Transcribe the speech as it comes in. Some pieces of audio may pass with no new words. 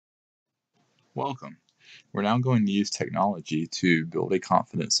Welcome. We're now going to use technology to build a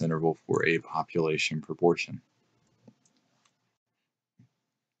confidence interval for a population proportion.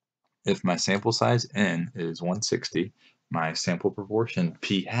 If my sample size n is 160, my sample proportion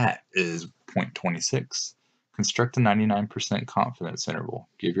p hat is 0.26. Construct a 99% confidence interval.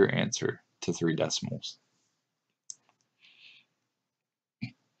 Give your answer to 3 decimals.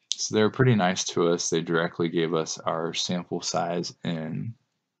 So they were pretty nice to us. They directly gave us our sample size n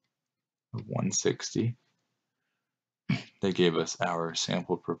of 160. They gave us our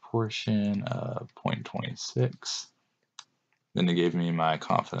sample proportion of 0.26. Then they gave me my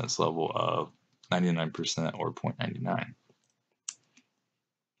confidence level of 99% or 0.99.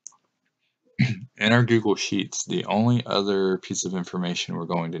 In our Google Sheets, the only other piece of information we're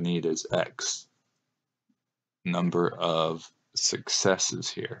going to need is X, number of successes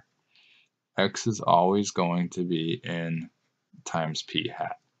here. X is always going to be n times p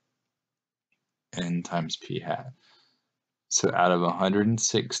hat. N times p hat. So out of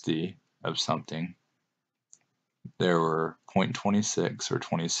 160 of something, there were 0.26 or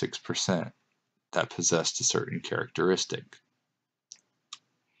 26% that possessed a certain characteristic.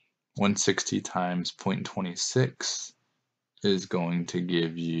 160 times 0.26 is going to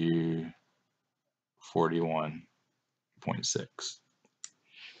give you 41.6.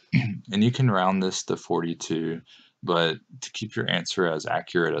 And you can round this to 42, but to keep your answer as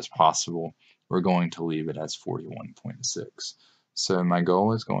accurate as possible, we're going to leave it as 41.6. So my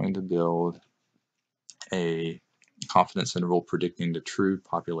goal is going to build a confidence interval predicting the true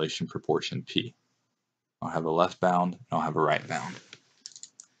population proportion P. I'll have a left bound, and I'll have a right bound.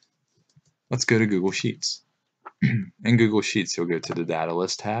 Let's go to Google Sheets. In Google Sheets, you'll go to the Data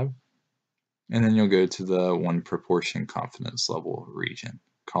List tab, and then you'll go to the one proportion confidence level region,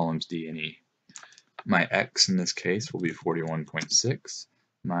 columns D and E. My X in this case will be 41.6.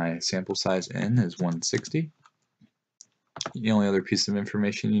 My sample size N is 160. The only other piece of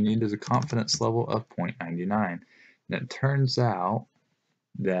information you need is a confidence level of 0.99. And it turns out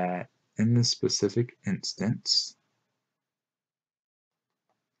that in this specific instance,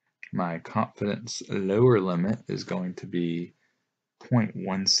 my confidence lower limit is going to be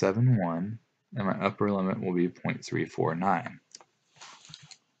 0.171, and my upper limit will be 0.349.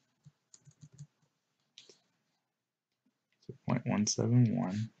 So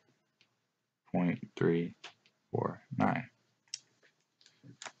 0.171, 0.349.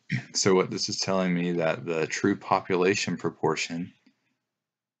 So what this is telling me that the true population proportion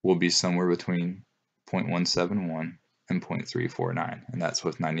will be somewhere between 0.171 and 0.349, and that's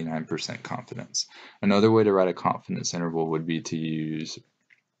with 99% confidence. Another way to write a confidence interval would be to use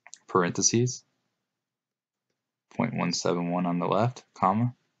parentheses, 0.171 on the left,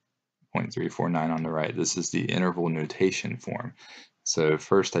 comma, 0.349 on the right. This is the interval notation form. So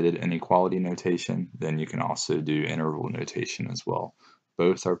first I did inequality notation, then you can also do interval notation as well.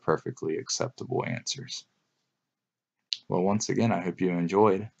 Both are perfectly acceptable answers. Well, once again, I hope you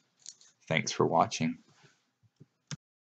enjoyed. Thanks for watching.